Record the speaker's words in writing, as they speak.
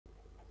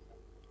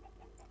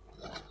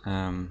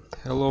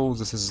Hello,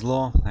 this is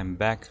Lo. I'm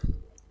back.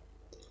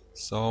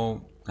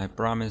 So I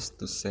promised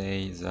to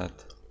say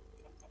that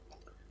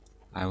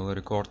I will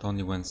record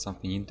only when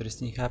something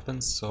interesting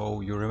happens.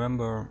 So you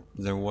remember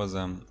there was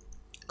a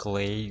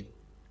clay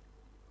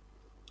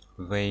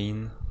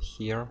vein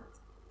here.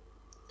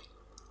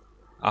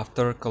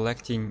 After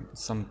collecting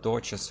some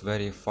torches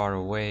very far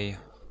away,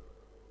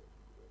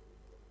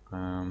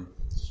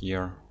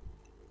 here,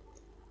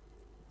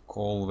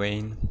 coal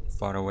vein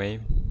far away,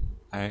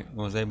 I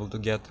was able to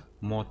get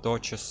more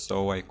torches,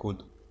 so I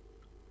could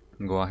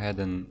go ahead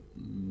and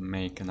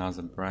make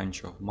another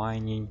branch of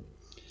mining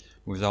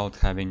without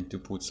having to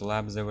put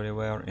slabs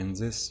everywhere. And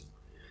this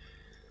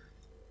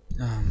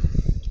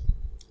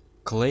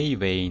clay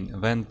vein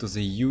went to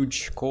the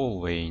huge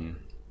coal vein,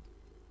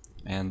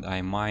 and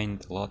I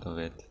mined a lot of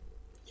it.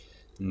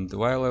 And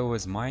while I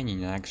was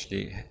mining, I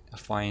actually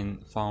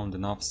found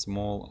enough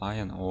small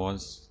iron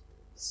ores,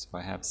 so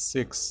I have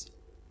 6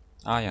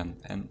 iron,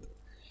 and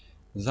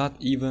that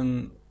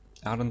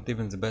aren't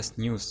even the best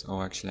news.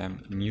 Oh, actually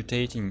I'm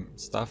mutating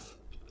stuff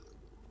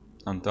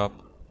on top.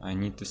 I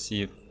need to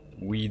see if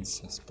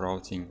weeds are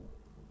sprouting.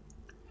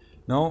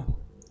 No,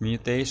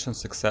 mutation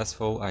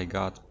successful. I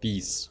got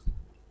peas.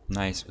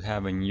 Nice, we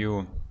have a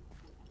new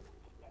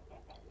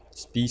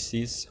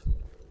species,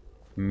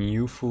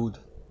 new food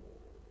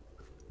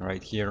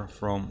right here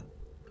from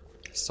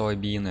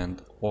soybean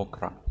and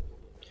okra.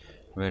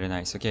 Very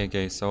nice.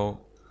 Okay, so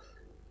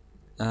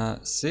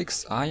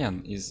 6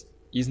 iron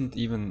isn't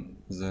even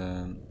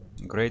the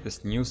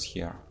greatest news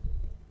here.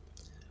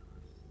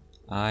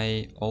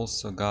 I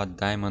also got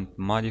diamond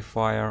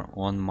modifier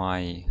on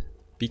my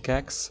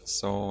pickaxe,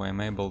 so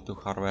I'm able to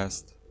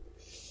harvest,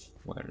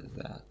 where is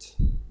that,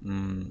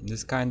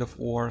 this kind of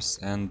ores,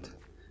 and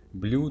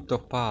blue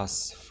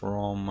topaz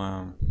from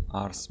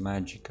Ars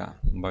Magica.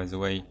 By the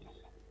way,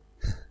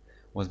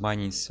 was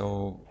mining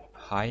so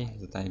high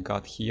that I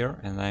got here,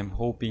 and I'm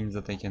hoping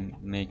that I can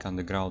make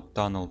underground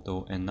tunnel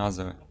to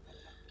another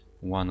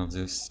one of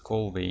these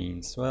coal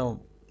veins.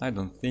 Well, I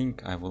don't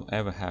think I will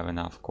ever have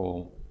enough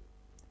coal.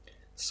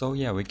 So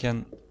yeah, we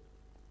can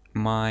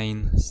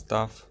mine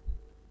stuff.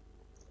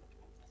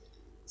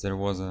 There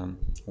was a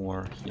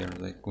ore here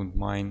that I could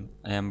mine,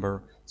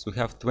 amber. So we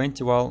have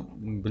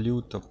 21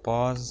 blue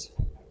topaz.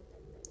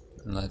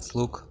 Let's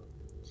look.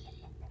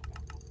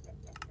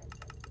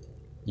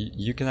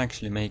 You can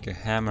actually make a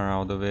hammer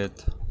out of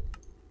it.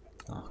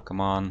 Oh,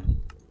 come on.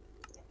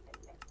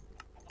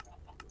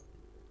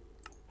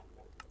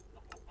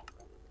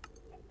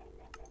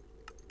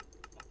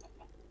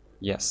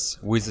 Yes,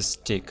 with a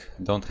stick.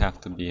 Don't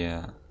have to be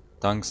a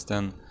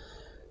tungsten.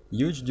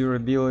 Huge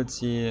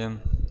durability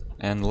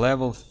and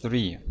level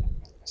 3.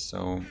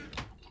 So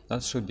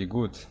that should be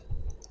good.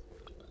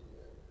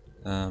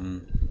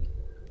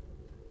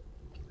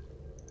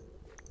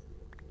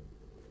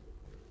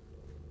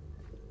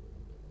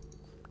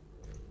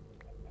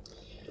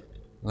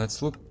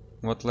 Let's look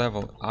what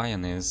level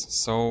iron is.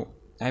 So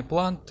I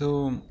plan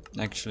to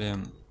actually,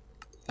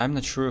 I'm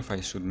not sure if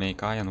I should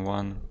make iron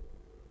 1.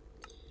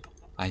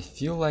 I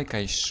feel like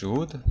I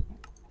should,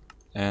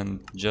 and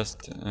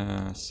just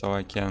so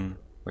I can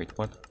wait,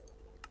 what?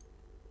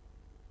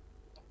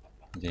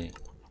 Okay.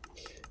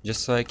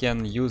 Just so I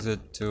can use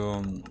it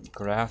to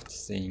craft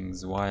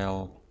things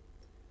while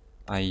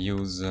I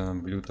use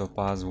blue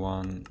topaz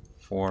 1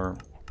 for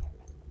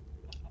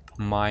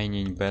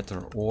mining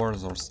better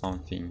ores or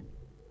something.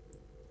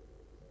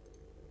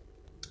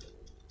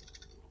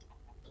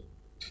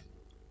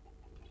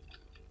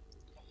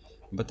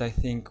 But I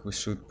think we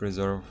should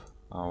preserve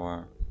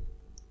our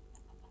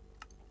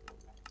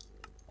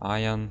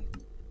iron,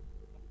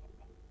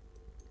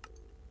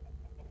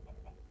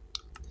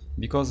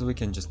 because we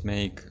can just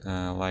make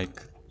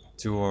like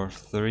 2 or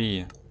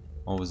 3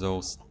 of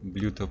those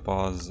blue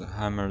topaz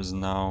hammers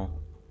now.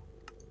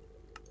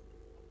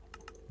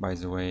 By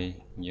the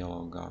way,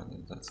 yellow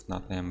garden, that's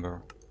not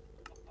amber.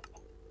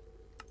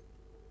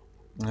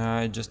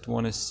 I just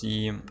want to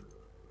see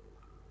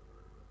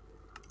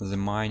the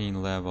mining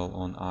level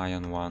on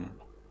iron 1.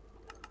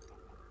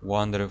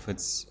 Wonder if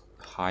it's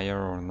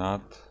higher or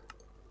not.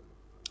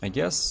 I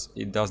guess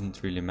it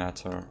doesn't really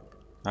matter.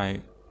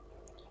 I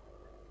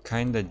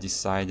kinda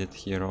decided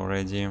here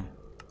already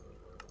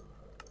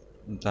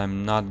that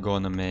I'm not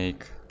gonna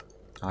make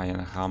iron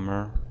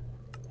hammer.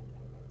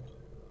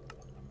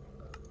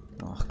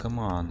 Oh, come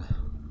on.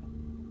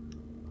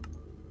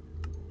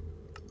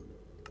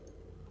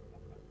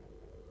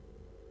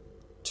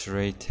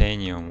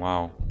 Titanium,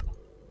 wow.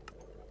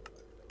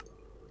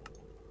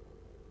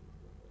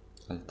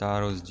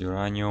 Altarus,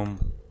 Duranium,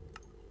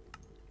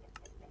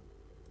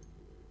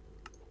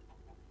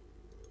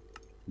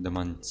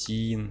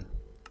 Damantine.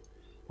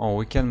 Oh,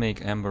 we can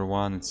make Amber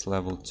 1, it's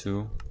level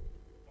 2.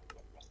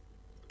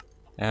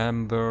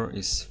 Amber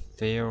is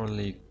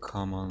fairly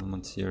common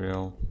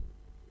material.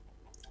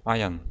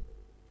 Iron,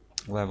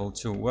 level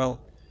 2. Well,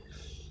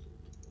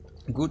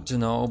 good to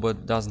know,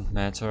 but doesn't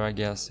matter, I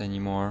guess,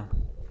 anymore.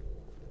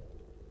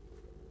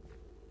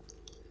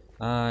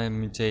 I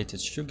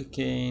mutated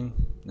sugarcane.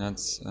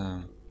 That's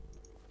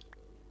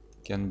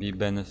can be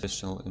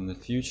beneficial in the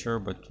future,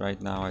 but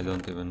right now I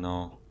don't even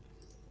know.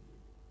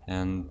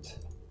 And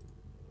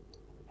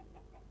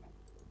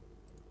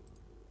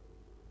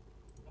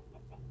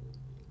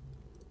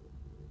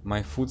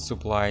my food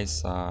supplies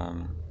are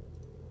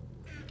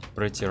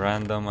pretty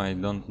random. I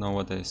don't know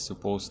what I'm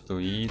supposed to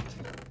eat,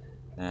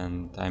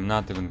 and I'm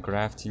not even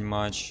crafting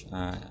much.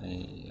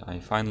 I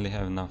finally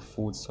have enough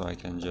food so I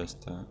can just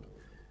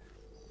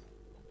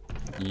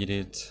eat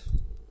it.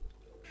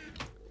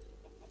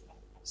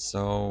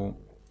 So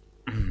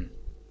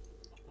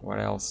what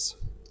else?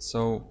 So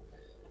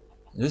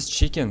these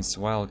chickens,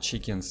 wild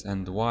chickens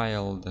and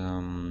wild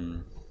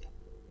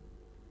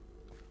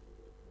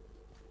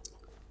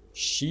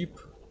sheep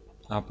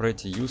are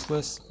pretty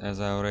useless, as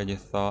I already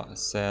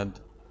said.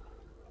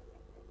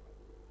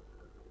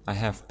 I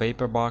have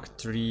paperbark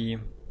tree.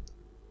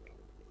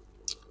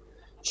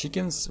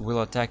 Chickens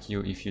will attack you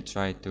if you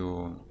try to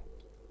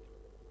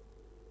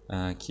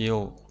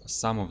kill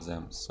some of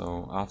them, so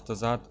after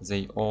that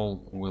they all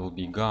will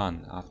be gone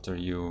after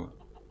you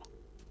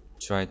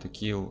try to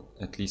kill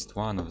at least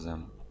one of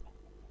them.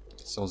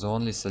 So the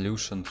only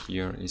solution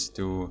here is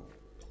to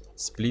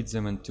split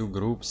them in two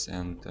groups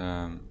and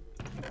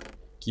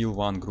kill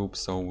one group,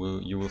 so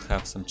you will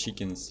have some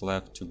chickens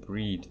left to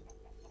breed.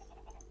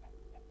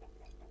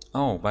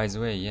 Oh, by the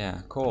way,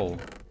 yeah, coal.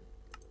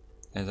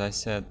 As I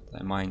said,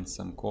 I mined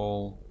some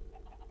coal.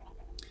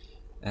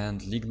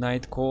 And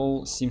lignite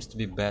coal seems to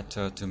be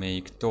better to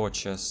make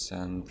torches,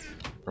 and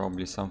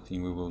probably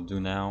something we will do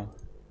now.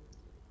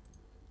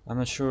 I'm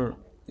not sure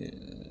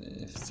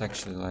if it's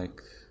actually like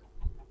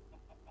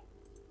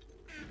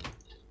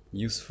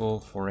useful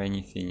for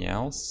anything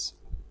else,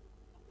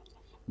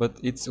 but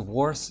it's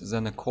worse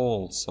than a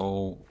coal,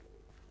 so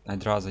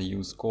I'd rather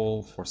use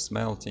coal for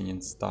smelting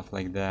and stuff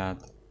like that.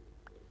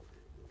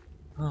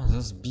 Oh,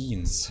 those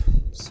beans,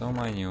 so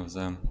many of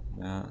them,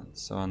 yeah,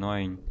 so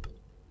annoying.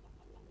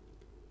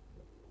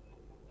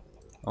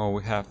 Oh,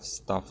 we have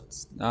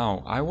stuffed.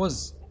 Oh, I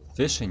was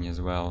fishing as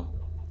well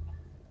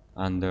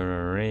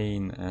under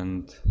rain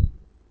and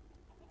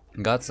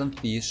got some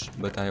fish,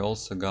 but I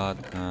also got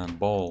a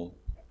bowl.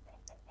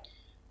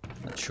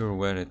 Not sure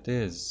where it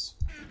is.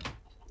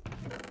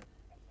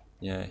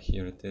 Yeah,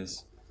 here it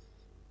is.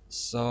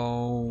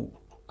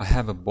 So I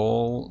have a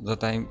bowl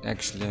that I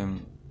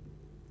actually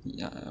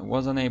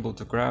wasn't able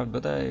to craft,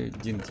 but I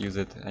didn't use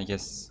it. I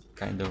guess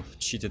kind of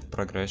cheated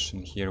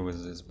progression here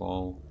with this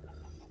bowl.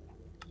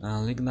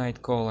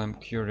 Lignite coal, I'm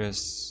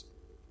curious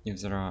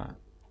if there are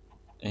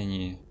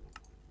any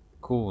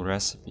cool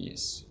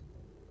recipes.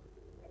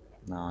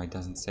 No, it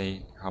doesn't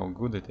say how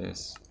good it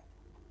is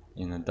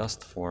in a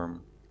dust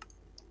form.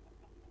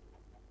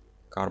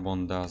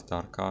 Carbon dust,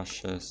 dark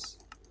ashes.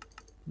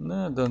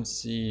 No, I don't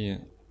see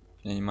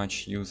any many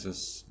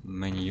uses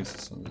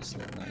on this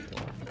lignite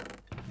ore.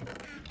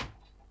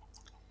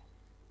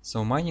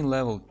 So mining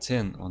level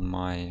 10 on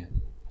my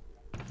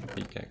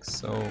pickaxe.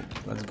 So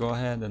let's go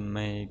ahead and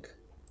make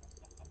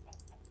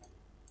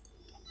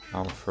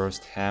our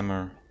first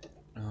hammer.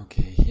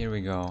 Okay, here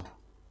we go.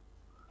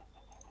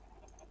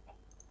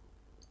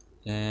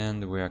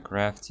 And we are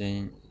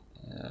crafting.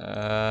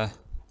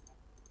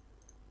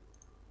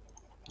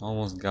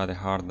 Almost got a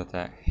heart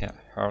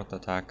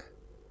attack.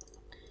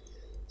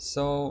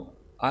 So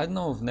I don't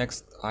know if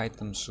next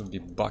item should be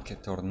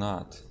bucket or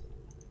not.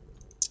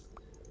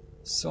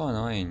 So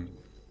annoying.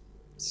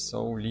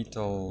 So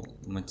little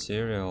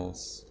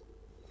materials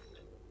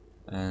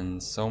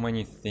and so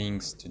many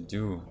things to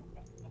do.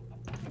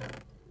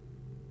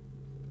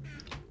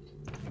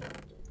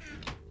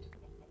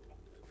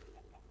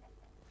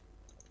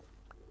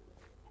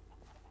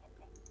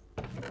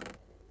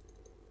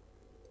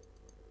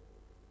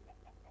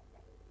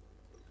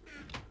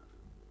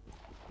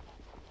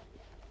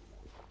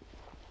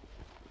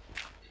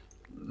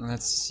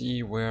 Let's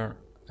see where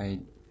I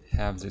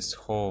have this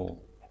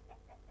hole.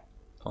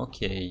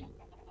 Okay.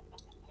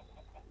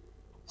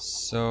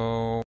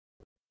 So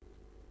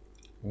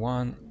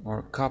one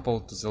or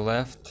couple to the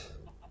left,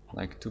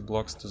 like 2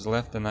 blocks to the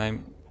left, and I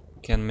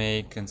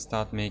can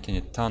start making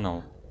a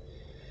tunnel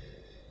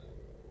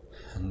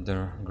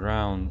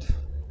underground,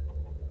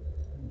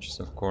 which is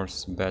of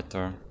course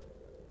better.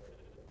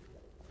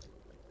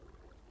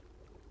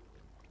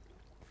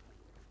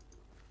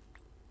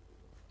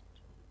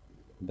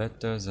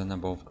 Better than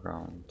above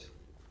ground.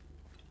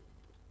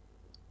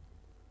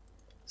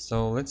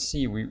 So let's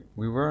see, we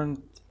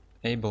weren't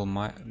able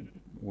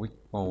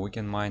we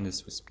can mine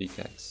this with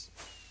pickaxe.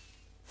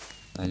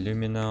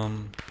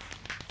 Aluminum,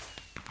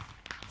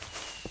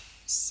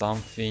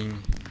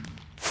 something.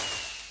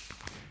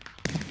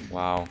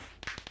 Wow,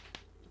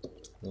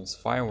 those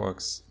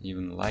fireworks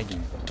even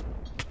lagging.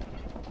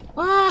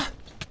 Ah!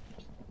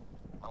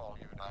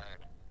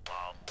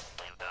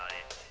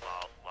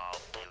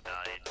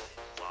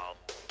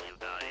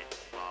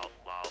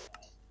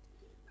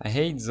 I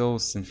hate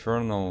those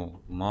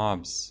infernal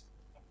mobs.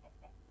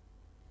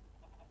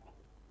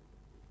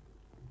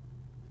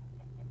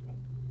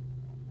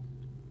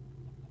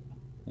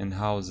 And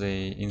how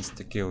they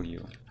insta-kill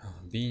you.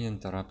 Being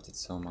interrupted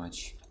so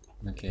much.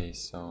 Okay,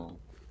 so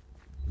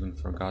even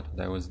forgot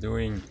what I was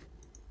doing.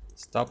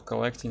 Stop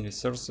collecting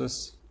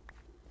resources.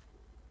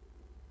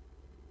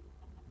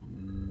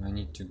 I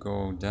need to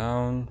go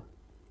down.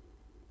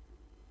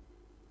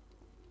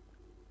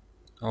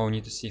 Oh, I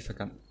need to see if I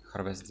can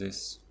harvest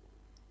this.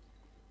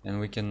 And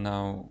we can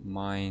now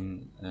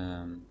mine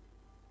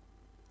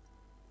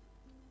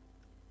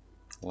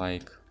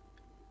like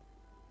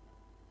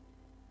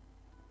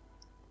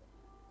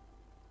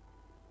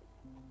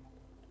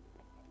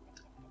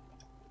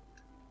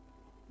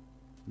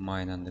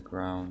mine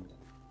underground.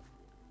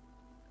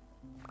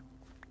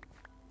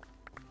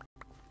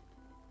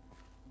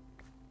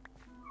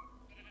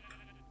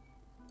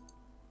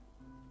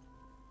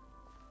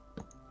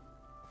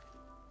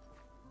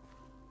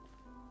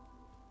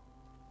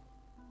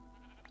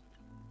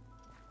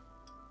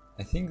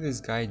 I think this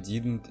guy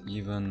didn't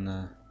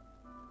even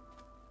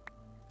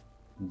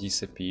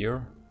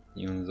disappear,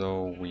 even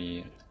though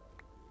we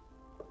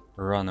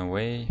run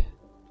away.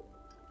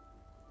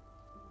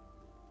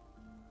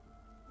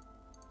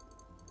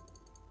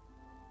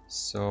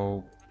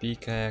 So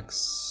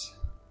pickaxe,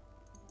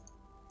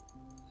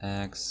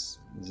 axe,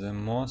 the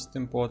most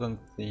important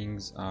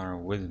things are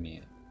with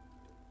me.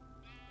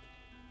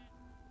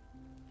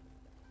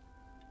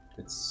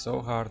 It's so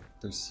hard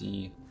to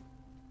see.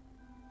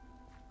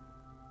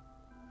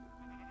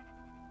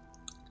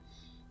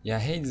 Yeah, I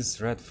hate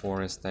this red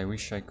forest. I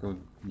wish I could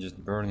just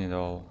burn it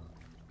all.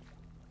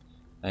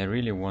 I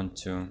really want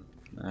to.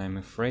 I'm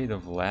afraid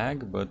of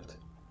lag, but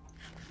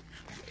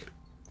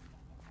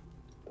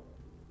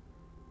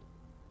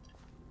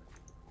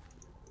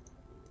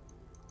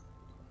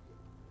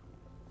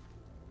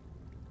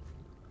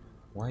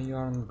why you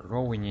aren't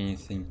growing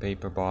anything,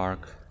 paper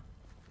bark?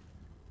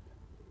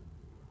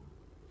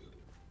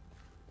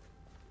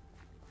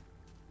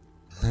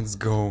 Let's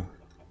go.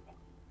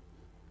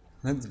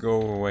 Let's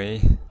go away.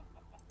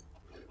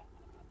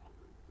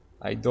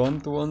 I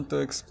don't want to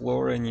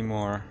explore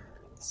anymore.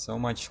 So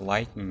much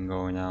lightning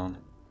going on.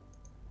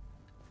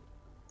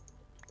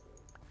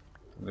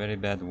 Very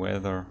bad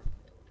weather.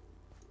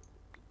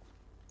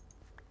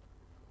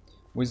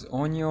 With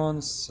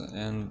onions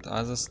and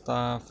other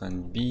stuff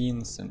and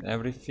beans and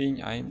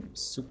everything, I'm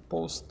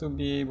supposed to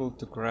be able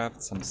to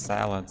craft some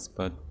salads,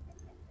 but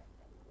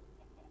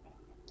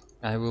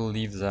I will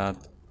leave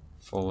that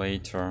for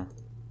later.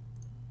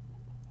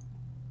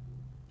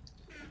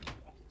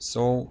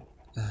 So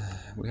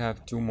we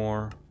have 2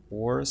 more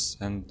ores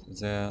and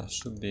there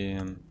should be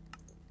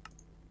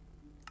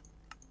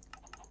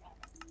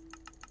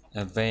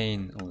a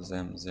vein of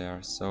them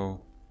there,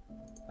 so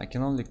I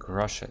can only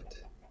crush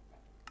it,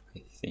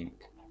 I think.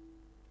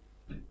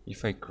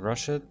 If I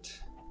crush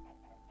it,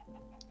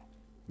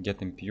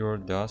 get impure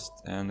dust,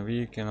 and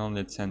we can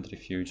only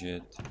centrifuge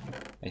it.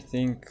 I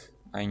think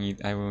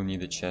I will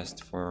need a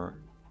chest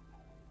for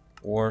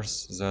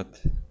ores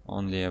that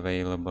only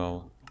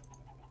available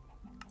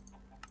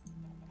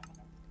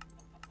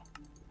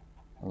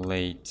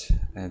late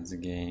at the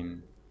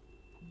game.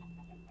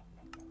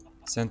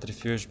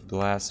 Centrifuge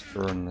blast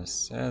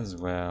furnace as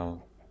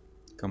well.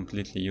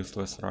 Completely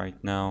useless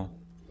right now.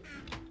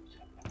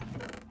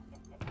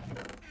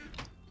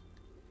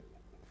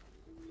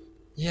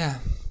 Yeah,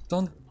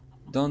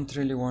 don't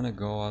really want to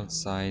go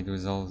outside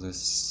with all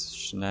this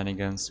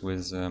shenanigans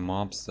with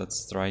mobs that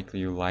strike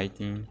you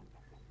lightning.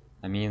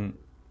 I mean,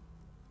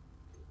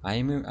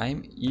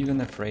 I'm even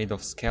afraid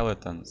of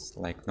skeletons,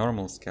 like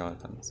normal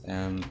skeletons,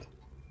 and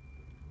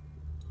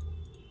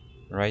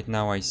right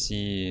now I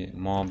see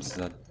mobs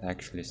that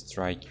actually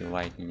strike you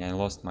lightning. I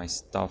lost my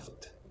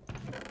stuffed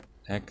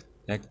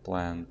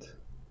eggplant,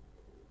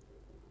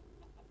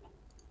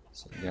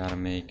 so gotta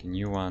make a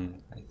new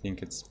one. I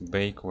think it's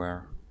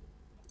bakeware.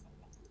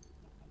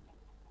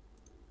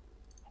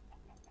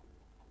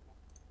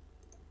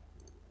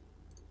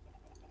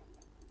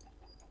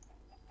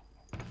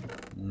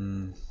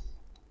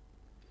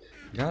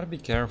 Gotta be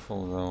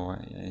careful though,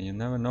 you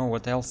never know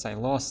what else I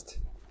lost.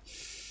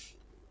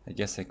 I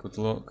guess I could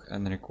look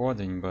at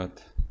recording,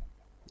 but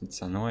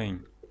it's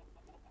annoying.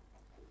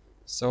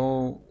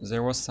 So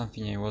there was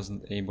something I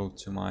wasn't able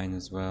to mine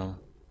as well.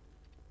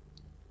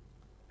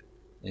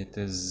 It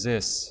is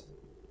this.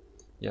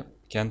 Yep,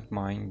 can't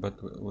mine, but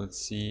let's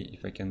see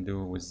if I can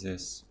do with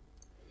this.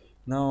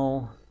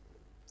 No,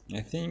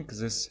 I think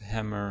this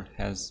hammer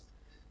has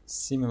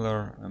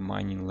similar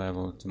mining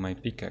level to my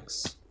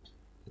pickaxe,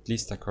 at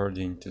least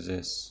according to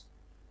this.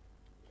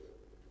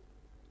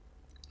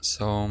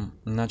 So I'm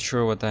not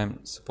sure what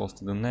I'm supposed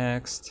to do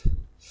next.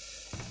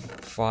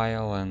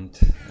 File and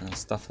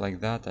stuff like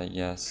that, I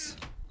guess.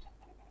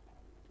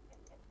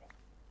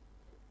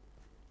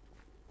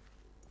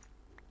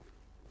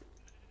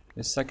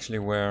 This is actually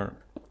where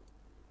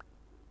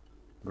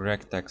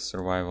GregTech's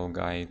survival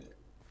guide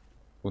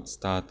would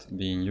start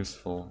being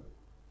useful,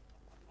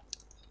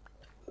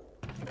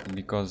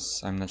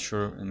 because I'm not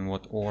sure in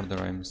what order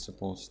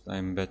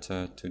I'm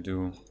better to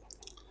do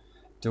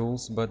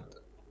tools, but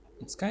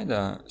it's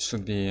kinda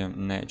should be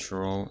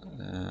natural.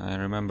 I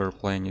remember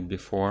playing it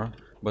before,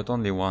 but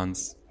only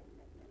once.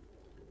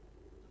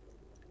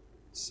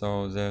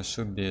 So there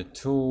should be a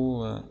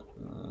tool,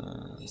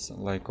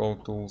 like all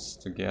tools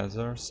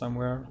together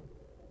somewhere.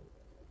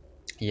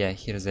 Yeah,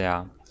 here they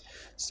are.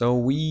 So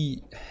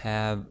we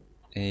have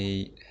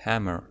a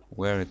hammer.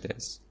 Where it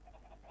is?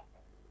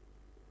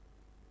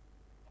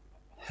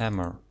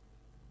 Hammer.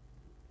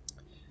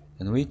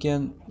 And we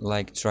can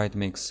like try to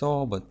make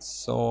saw, but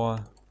saw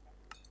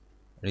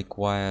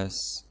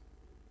requires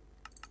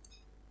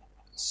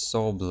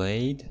saw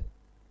blade.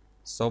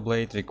 Saw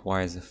blade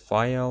requires a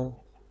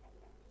file.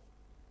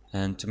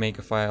 And to make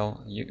a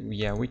file,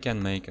 yeah, we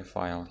can make a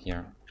file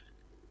here.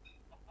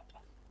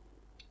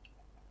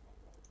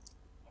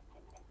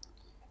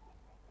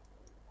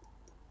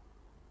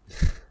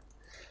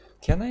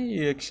 Can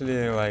I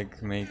actually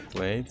like make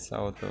plates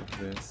out of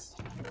this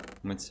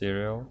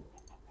material?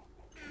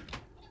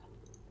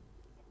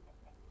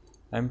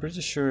 I'm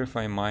pretty sure if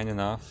I mine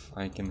enough,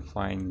 I can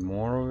find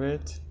more of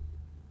it.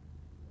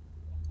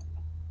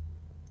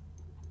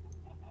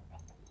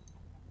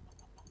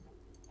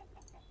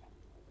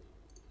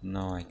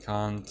 No, I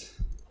can't.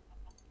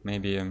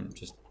 Maybe I'm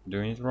just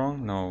doing it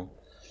wrong? No.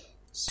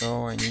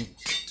 So I need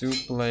 2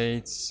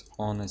 plates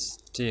on a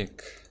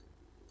stick,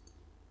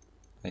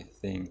 I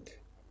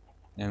think.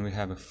 And we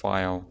have a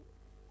file.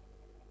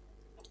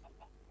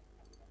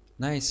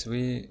 Nice,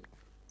 we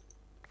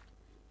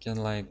can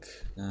like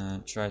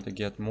try to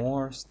get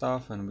more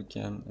stuff and we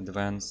can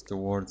advance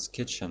towards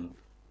kitchen.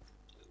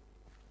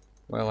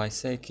 Well, I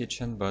say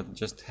kitchen, but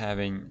just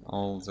having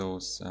all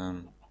those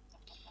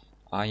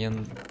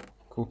iron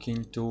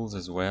cooking tools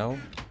as well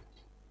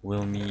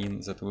will mean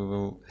that we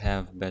will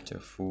have better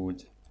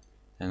food,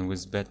 and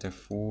with better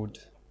food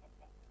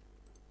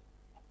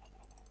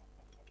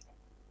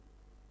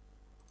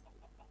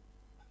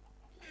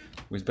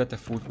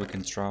we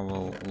can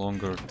travel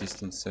longer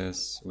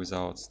distances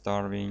without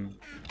starving,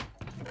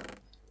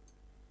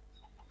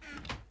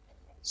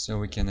 so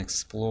we can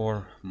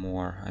explore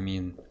more. I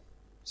mean,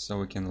 so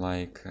we can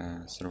like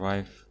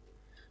survive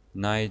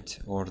night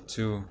or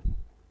two.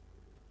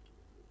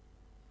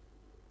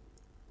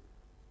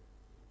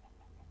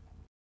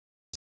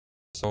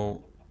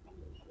 So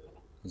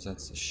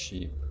that's a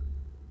sheep.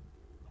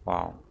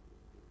 Wow.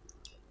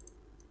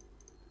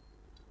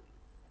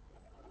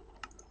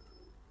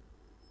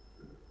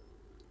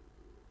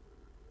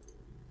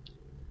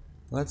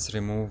 Let's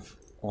remove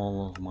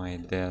all of my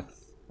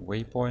death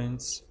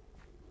waypoints.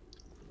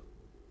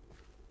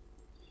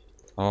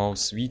 Oh,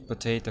 sweet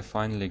potato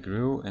finally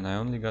grew and I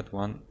only got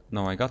one.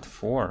 No, I got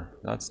 4.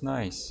 That's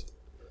nice.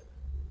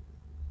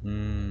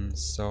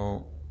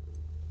 So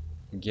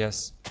I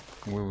guess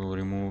we will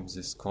remove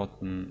this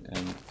cotton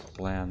and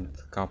plant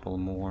a couple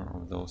more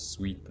of those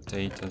sweet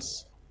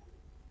potatoes.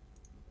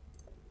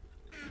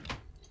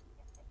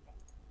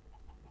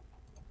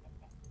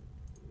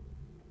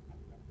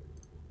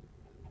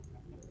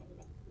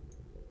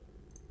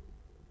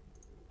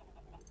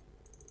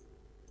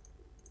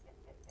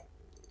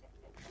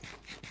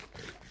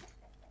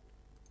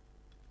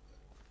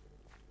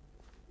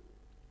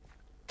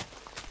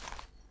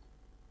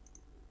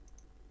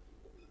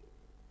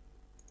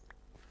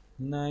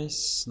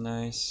 Nice,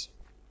 nice.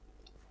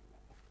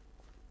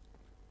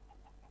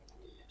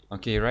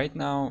 Okay, right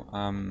now,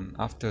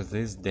 after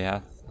this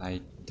death,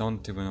 I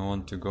don't even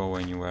want to go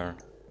anywhere,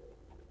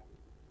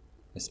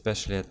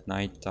 especially at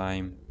night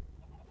time.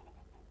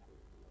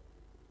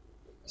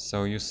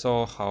 So you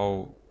saw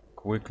how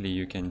quickly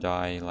you can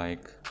die,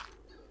 like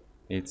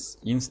it's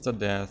insta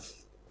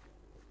death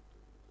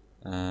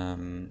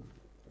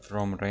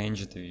from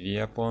ranged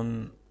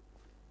weapon,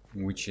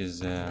 which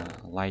is a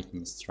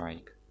lightning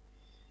strike.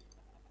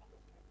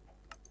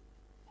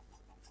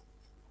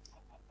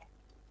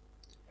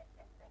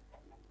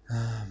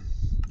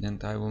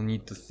 And I will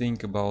need to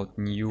think about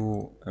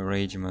new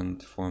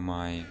arrangement for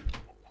my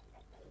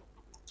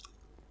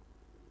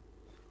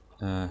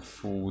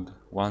food.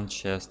 1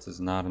 chest is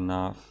not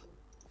enough.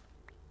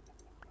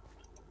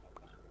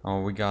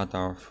 Oh, we got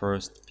our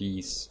first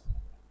piece.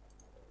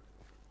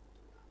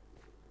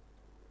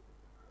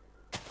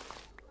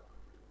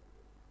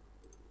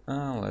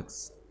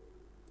 Let's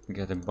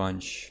get a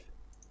bunch.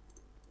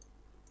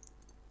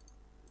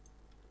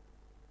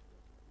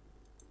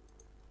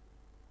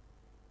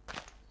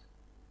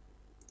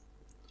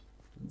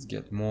 Let's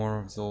get more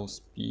of those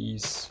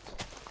peas.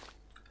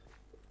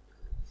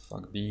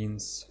 Fuck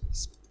beans,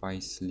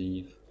 spice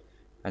leaf.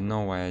 I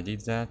know why I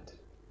did that.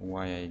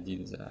 Why I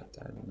did that,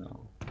 I don't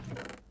know.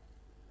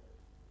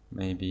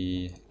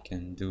 Maybe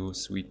can do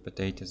sweet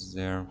potatoes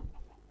there.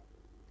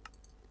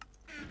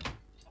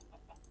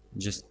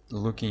 Just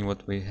looking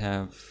what we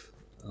have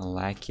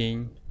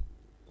lacking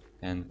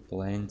and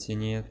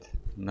planting it.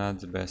 Not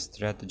the best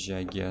strategy,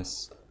 I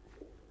guess.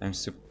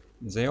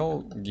 They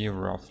all give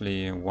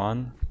roughly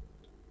 1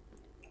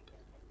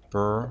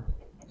 per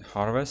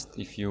harvest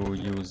if you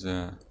use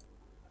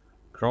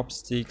crop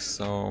sticks,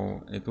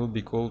 so it would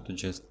be cool to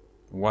just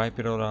wipe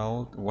it all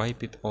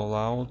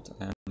out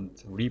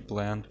and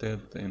replant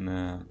it in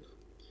a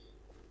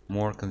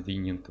more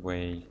convenient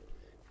way,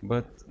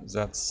 but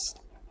that's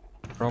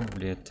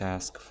probably a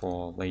task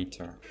for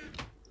later.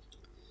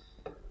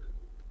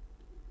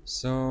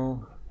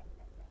 So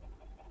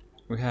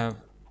we have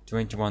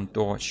 21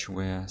 torch,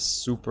 we're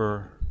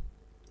super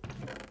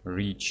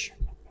rich.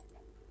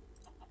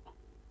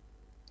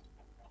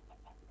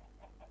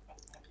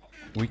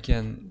 We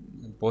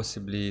can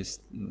possibly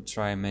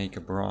try make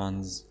a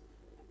bronze,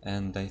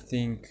 and I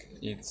think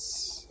it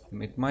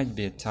might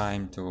be a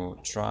time to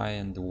try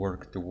and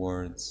work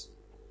towards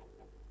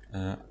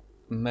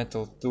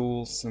metal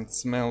tools and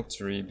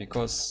smeltery,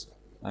 because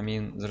I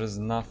mean there is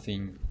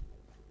nothing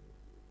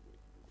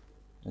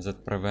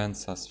that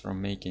prevents us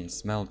from making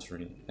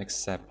smeltery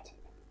except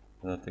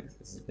that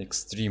it's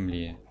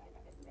extremely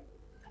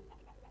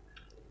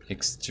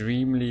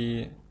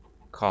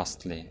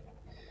costly.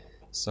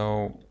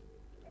 So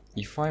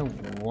if I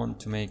want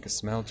to make a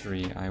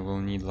smeltery, I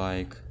will need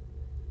like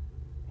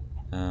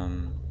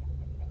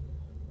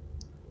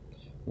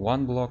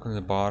one block on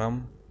the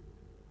bottom,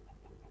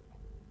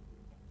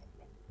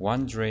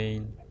 one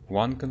drain,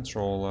 one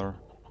controller,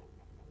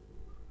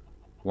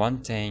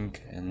 one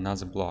tank, and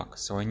another block.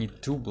 So I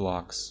need 2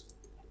 blocks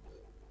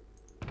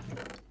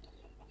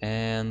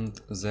and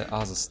the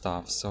other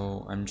stuff.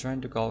 So I'm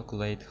trying to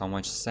calculate how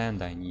much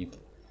sand I need.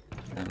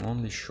 I'm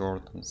only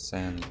short on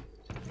sand.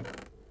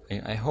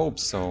 I hope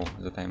so,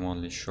 that I'm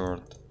only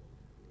short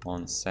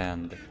on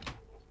sand.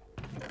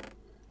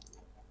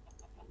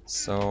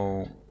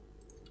 So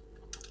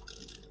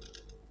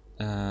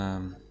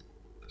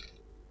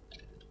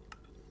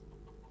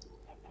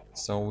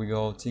so we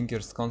go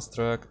Tinker's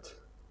Construct.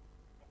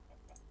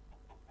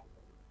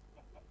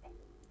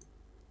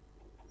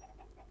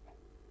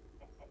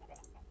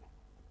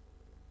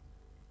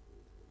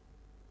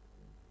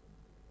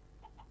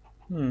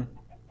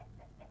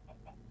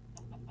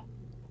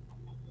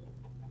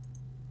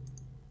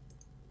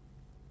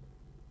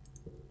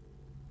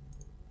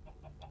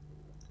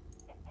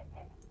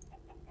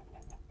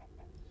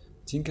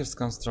 Tinker's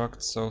Construct,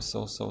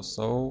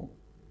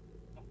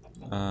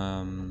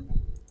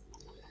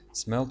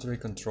 smeltery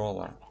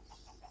controller.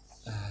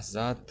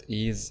 That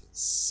is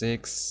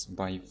 6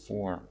 by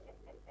 4.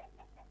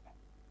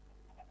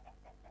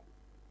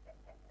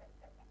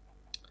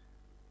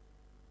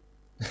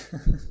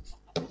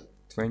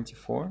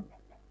 $24?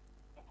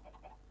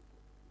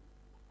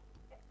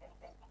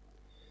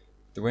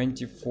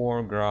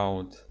 24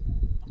 grout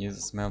is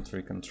a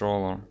smeltery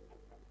controller.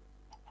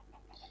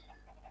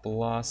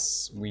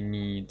 Plus we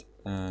need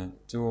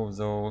 2 of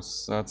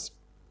those. That's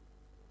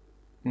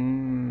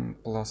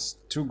plus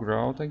 2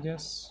 grout, I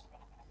guess.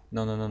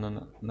 No.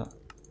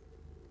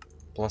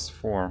 Plus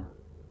 4.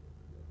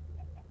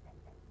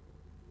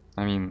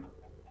 I mean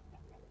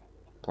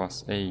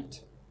plus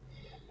 8.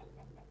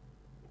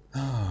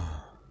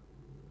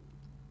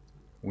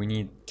 We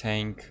need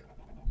tank.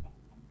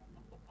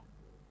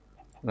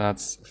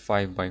 That's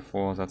 5 by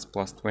 4. That's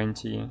plus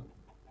 20.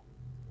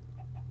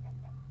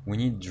 We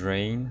need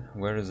drain.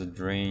 Where is the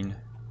drain?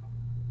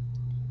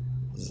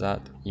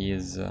 That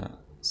is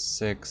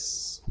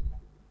 6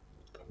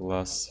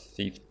 plus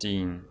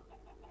 15.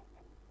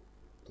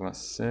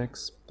 Plus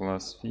 6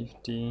 plus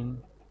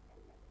 15.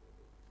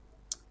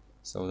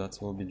 So that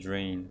will be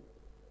drain.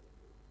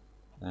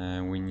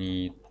 We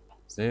need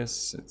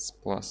this. It's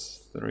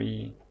plus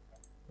 3.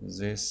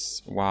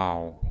 This,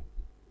 wow.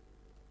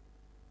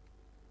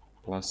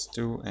 Plus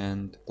 2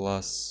 and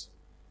plus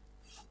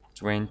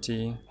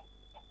 20.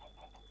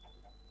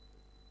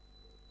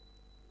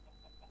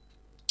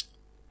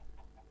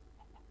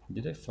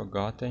 Did I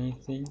forgot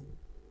anything?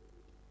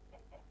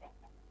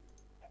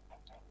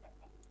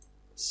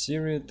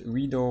 Serried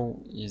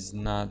Widow is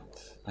not,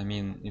 I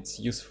mean, it's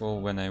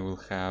useful when I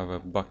will have a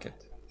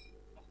bucket.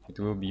 It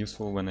will be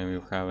useful when I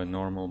will have a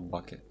normal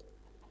bucket.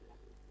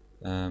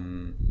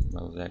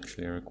 Well, they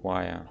actually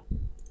require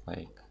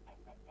like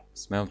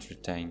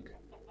smeltery tank,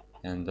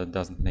 and that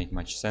doesn't make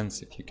much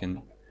sense if you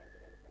can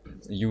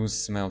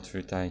use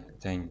smeltery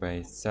tank by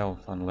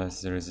itself,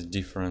 unless there is a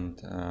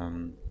different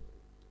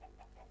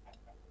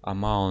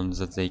amount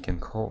that they can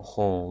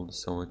hold,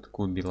 so it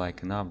could be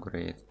like an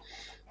upgrade.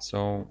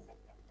 So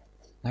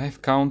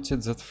I've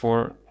counted that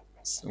for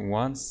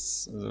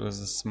once the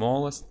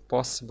smallest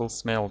possible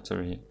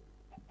smeltery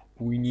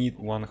we need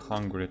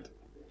 100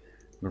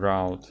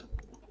 grout.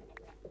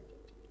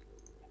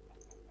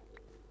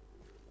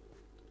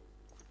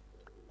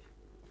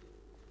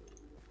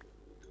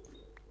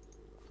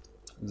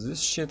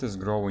 This shit is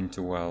growing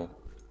too well.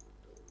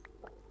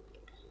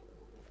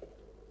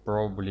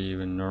 Probably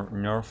even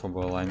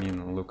nerfable. I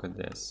mean, look at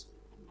this.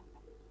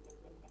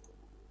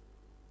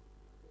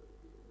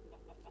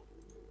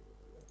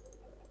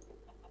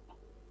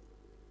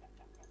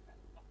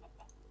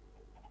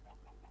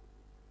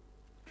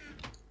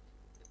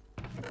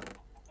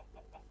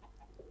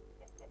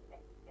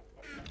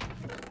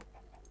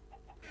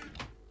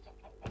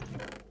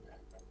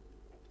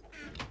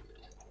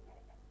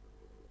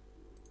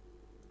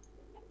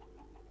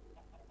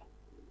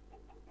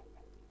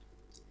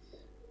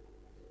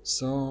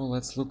 So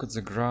let's look at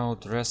the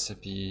grout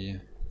recipe.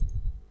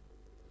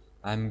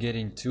 I'm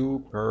getting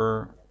 2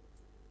 per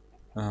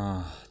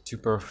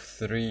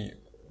 3.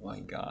 Oh my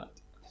god.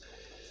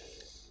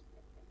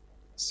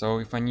 So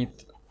if I need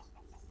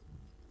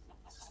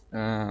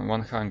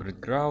 100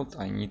 grout,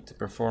 I need to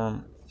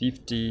perform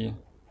 50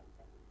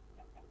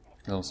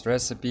 those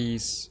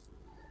recipes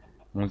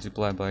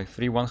multiplied by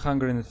 3,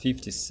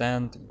 150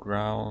 sand,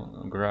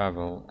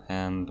 gravel,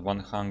 and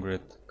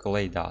 100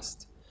 clay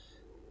dust.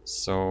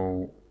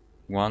 So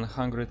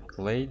 100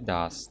 clay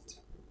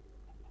dust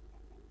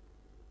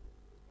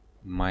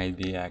might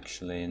be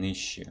actually an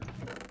issue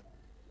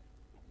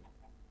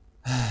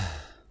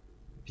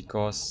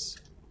because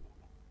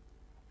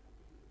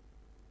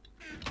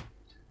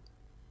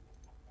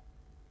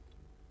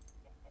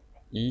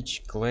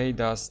each clay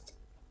dust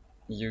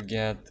you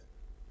get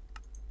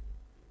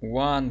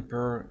 1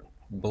 per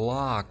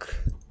block,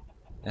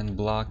 and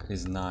block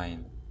is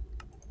 9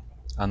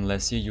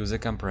 unless you use a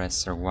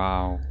compressor.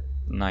 Wow,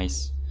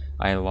 nice,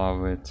 I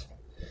love it.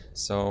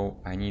 So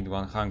I need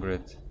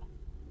 100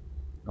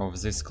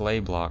 of these clay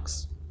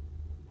blocks,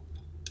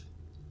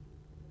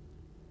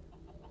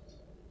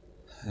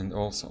 and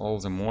also all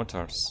the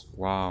mortars.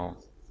 Wow,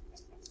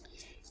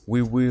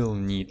 we will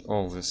need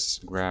all this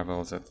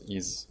gravel that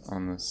is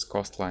on the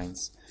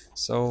coastlines.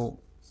 So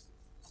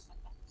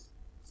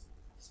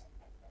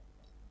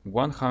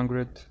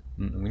 100,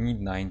 we need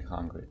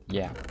 900,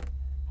 yeah.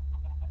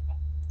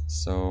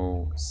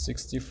 So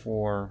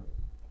 64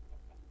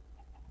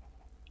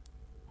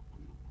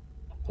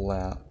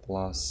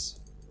 plus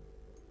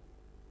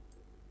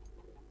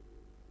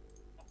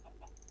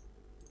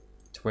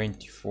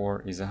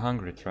 24 is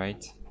 100,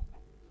 right?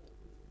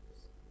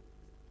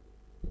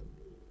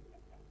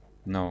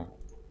 No.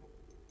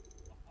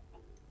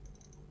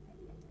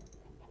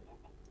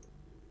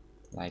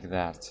 Like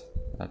that.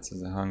 That's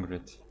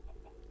 100.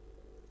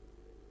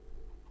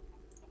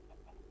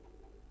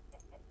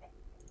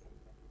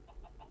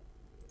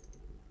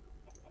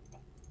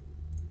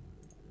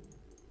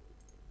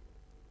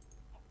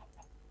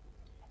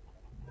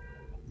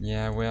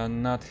 Yeah, we are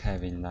not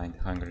having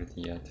 900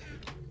 yet.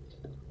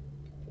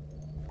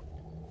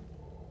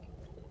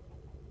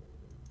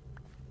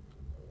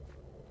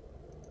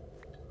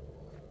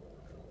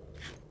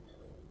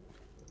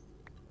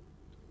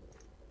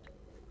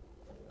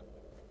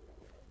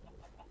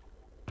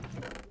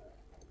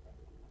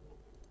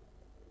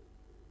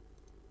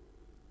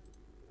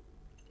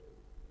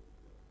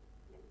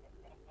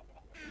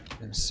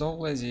 I'm so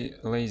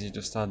lazy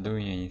to start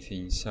doing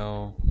anything,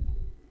 so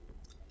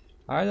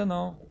I don't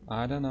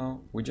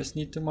know. We just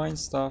need to mine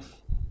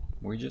stuff.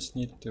 We just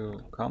need to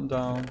calm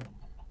down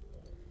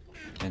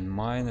and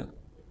mine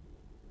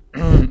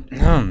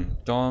a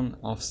ton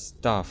of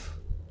stuff.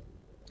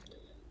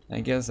 I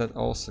guess that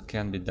also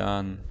can be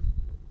done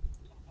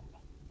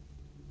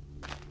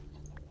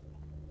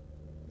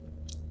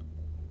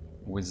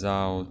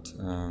without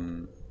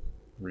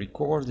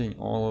recording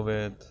all of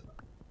it.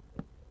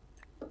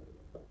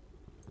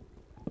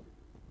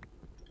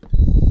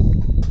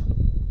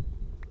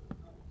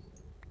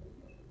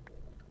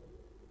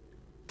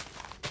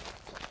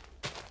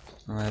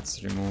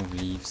 Let's remove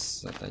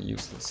leaves that are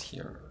useless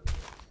here.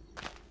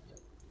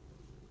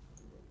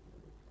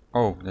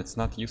 Oh, that's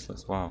not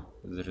useless. Wow,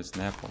 there is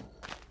an apple.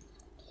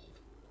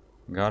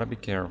 Gotta be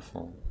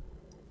careful.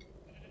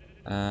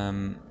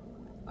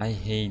 I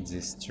hate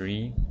this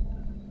tree,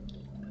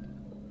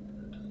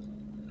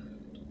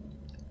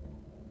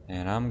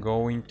 and I'm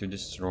going to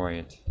destroy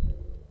it.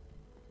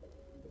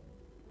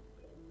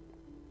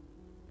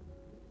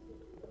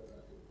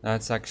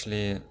 That's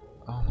actually,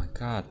 oh my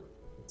god,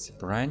 it's a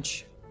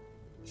branch.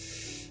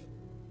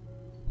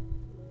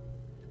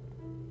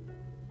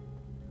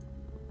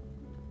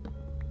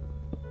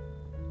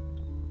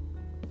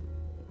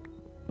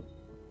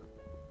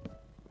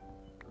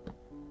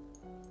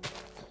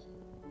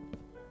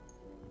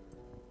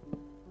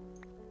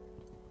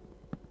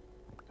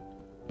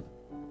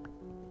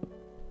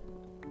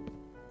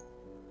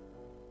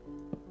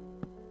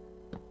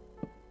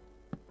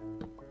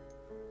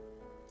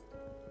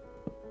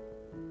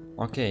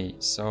 Okay,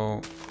 so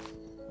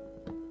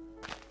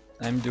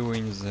I'm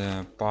doing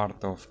the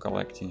part of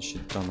collecting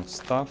shit ton of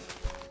stuff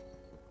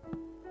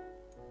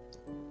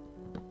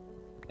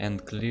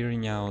and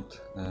clearing out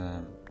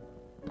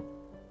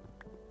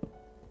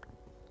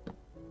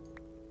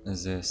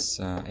this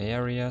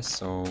area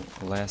so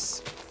less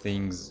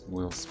things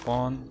will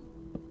spawn.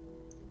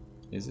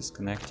 Is this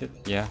connected?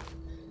 Yeah,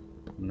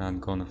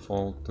 not gonna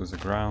fall to the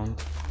ground.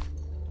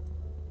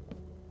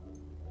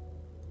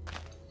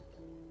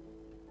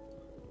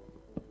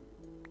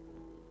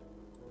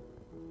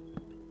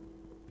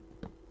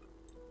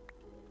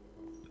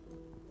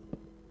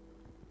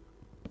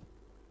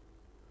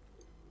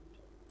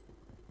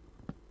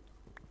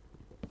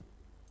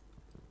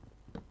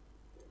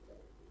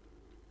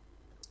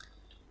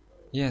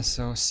 Yeah,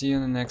 so see you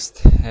in the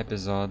next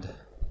episode.